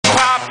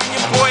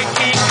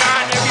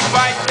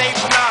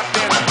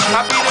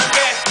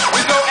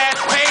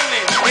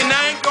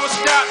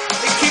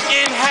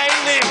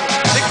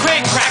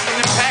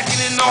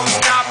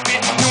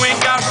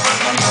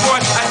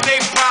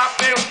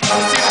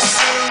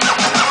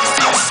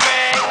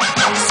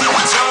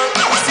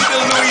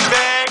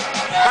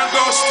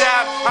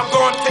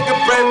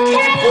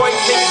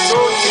take it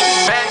forward, take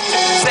it back,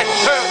 set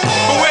her.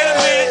 But wait a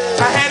minute,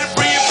 I had to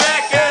bring it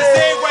back, cause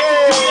they ain't right to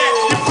do that.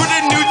 You put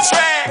a new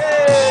track.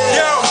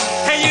 Yo,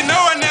 and you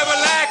know I never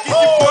like it.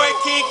 Your boy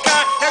King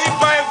Khan,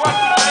 everybody walk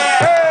me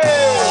back.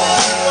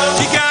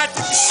 You gotta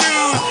take your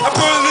shoes, I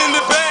put it in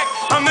the back,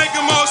 I make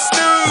them all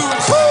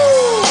snooze.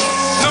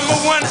 Number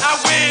one, I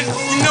win.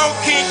 You know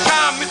King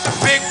Khan, Mr.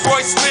 Big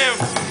Boy Slim.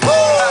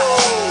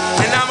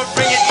 And I'ma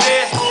bring it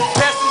there.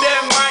 Passing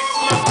that mic to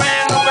my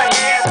man over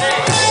here.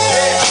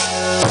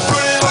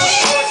 Put it on the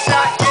short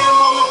shot, get him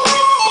on the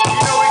beat.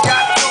 You know we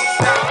got no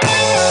stop.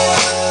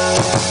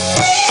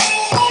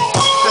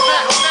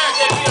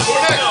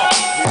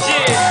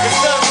 Yeah,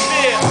 it's up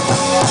there.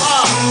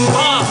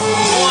 1,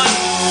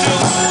 2,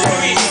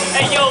 3.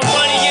 Hey yo,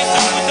 money is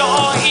the root to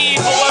all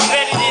evil. I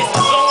bet it is.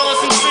 Blowing on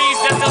some trees,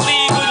 that's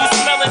illegal. You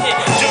smelling it.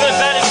 Driven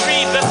by the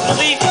tree, best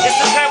believe it's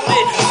the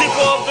prevalent.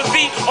 Simple of the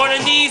beat on the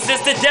knees,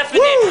 it's the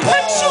definite.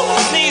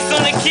 Sneeze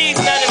on the keys,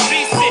 not a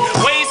beast.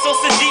 Way so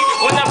deep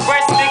when I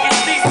brush niggas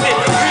decent.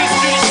 Breeze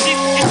through the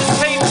sheets, get the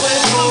paper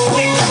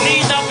exclusive.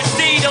 Need not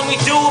proceed,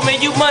 only do, man,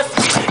 you must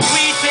be.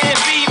 Squeeze and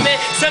be, man.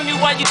 Tell me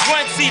why you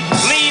grunty.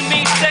 Lean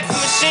me, sex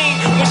machine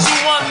when she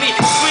want me.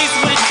 Squeeze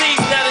with the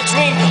cheese, not a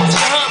dream. She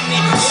hunt me.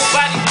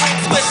 Body quick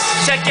twist.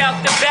 Check out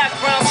the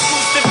background,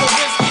 screws different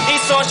wrists.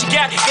 Ain't all she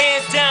got.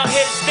 Hands down,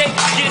 head to stay.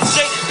 Get it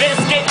straight, better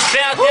skate.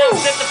 Bow down,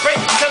 set the break.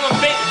 Tell them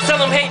fake, tell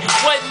them hate.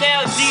 What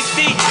now?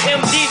 DC,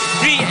 MD,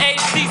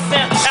 BAC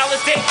sound.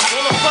 Alizay,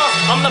 wanna floss.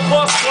 I'm the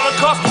boss, wanna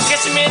cost. Get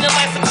your man in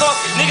life to cost.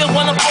 Nigga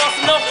wanna boss,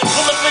 no.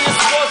 Pull up in the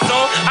sports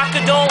zone. I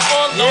condone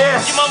on low.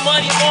 Get my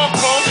money on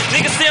chrome.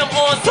 Niggas say I'm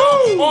on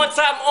zone. On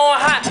top, on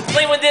hot.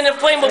 Flame within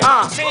inflammable.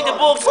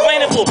 Changeable,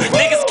 explainable.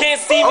 Niggas can't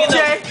see me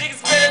though.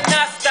 Niggas better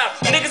not stop.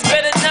 Niggas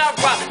better not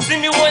rock. See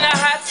me when I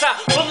hot top.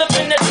 Pull up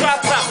in the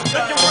drop top.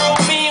 Looking real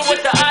mean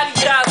with the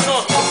Alizay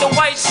on. With the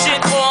white shit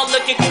on,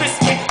 looking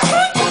crispy.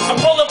 I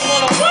pull up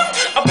on a one.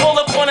 I pull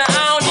up on a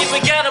I don't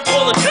even gotta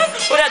pull a gun.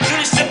 But I do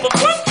this shit for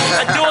fun.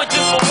 I do it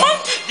just for one.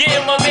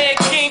 Yeah, my man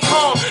King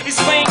Kong. He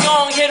swing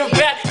on, hit him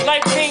back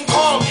like ping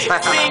pong.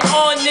 Sing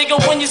on,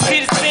 nigga, when you see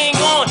the thing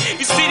on.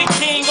 You see the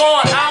king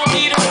on. I don't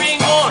need a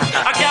ring on.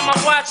 I got my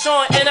watch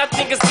on, and I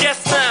think it's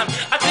guest time.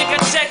 I think I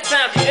check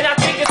time, and I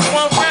think it's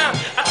one round.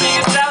 I think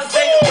it's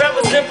Alizay,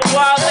 represent for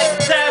wild like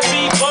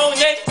Tabby,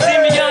 Bonet. See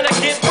me on, I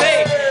get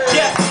paid.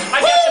 Yes, I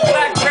got the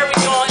blackberry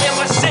on, and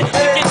my shit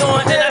looking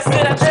on, and I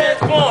said I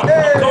transform.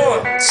 I'm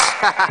going.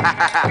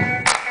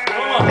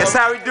 That's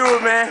how we do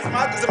it, man.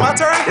 Is it my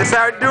turn? That's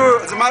how we do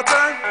it. Is it my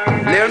turn?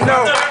 Let them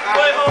know.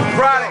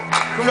 Product.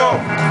 Come on.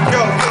 Yo,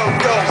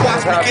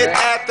 watch me get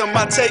at them.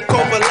 I take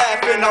over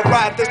laughing. I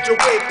ride this your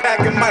way,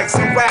 packing mics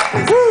and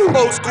rappers.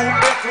 Old school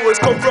influence,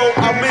 go roll,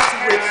 I'm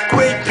into it.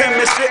 Great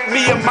penmanship,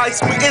 me and mics,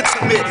 we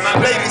intimate.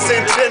 Ladies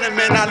and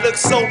gentlemen, I look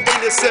so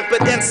innocent,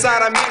 but inside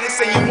I'm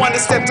innocent. You wanna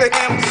step to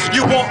him,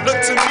 you won't look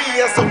to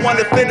me as the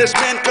one to finish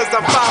men, cause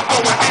I'm 5'0",